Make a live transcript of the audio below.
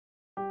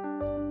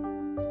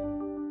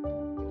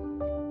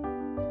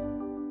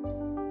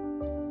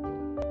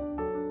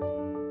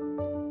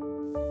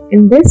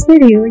In this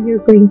video,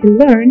 you're going to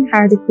learn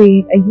how to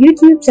create a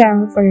YouTube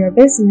channel for your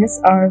business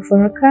or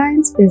for a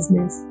client's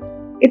business.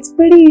 It's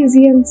pretty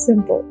easy and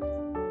simple.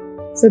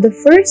 So the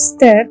first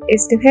step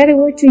is to head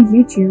over to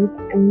YouTube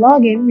and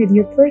log in with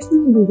your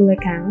personal Google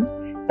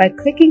account by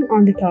clicking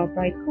on the top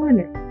right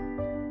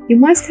corner. You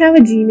must have a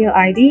Gmail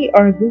ID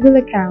or a Google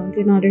account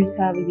in order to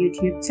have a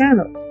YouTube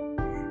channel.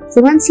 So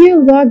once you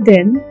have logged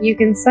in, you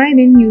can sign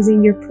in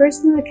using your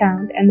personal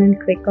account and then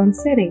click on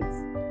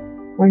Settings.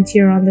 Once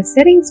you're on the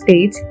Settings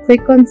page,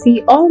 click on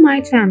See All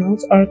My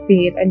Channels or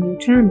Create a New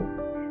Channel.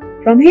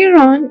 From here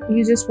on,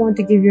 you just want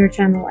to give your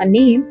channel a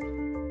name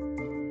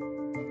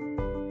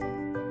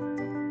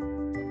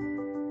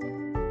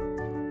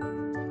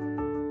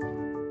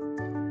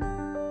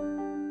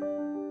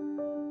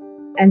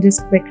and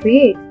just click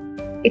Create.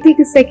 It takes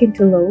a second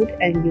to load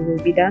and you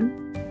will be done.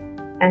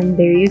 And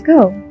there you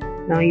go.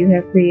 Now you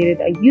have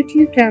created a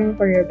YouTube channel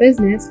for your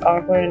business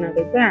or for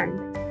another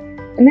brand.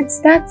 And it's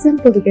that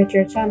simple to get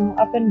your channel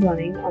up and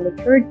running on the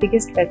third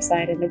biggest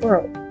website in the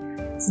world,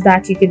 so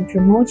that you can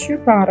promote your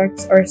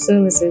products or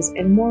services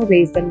in more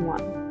ways than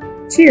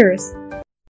one. Cheers!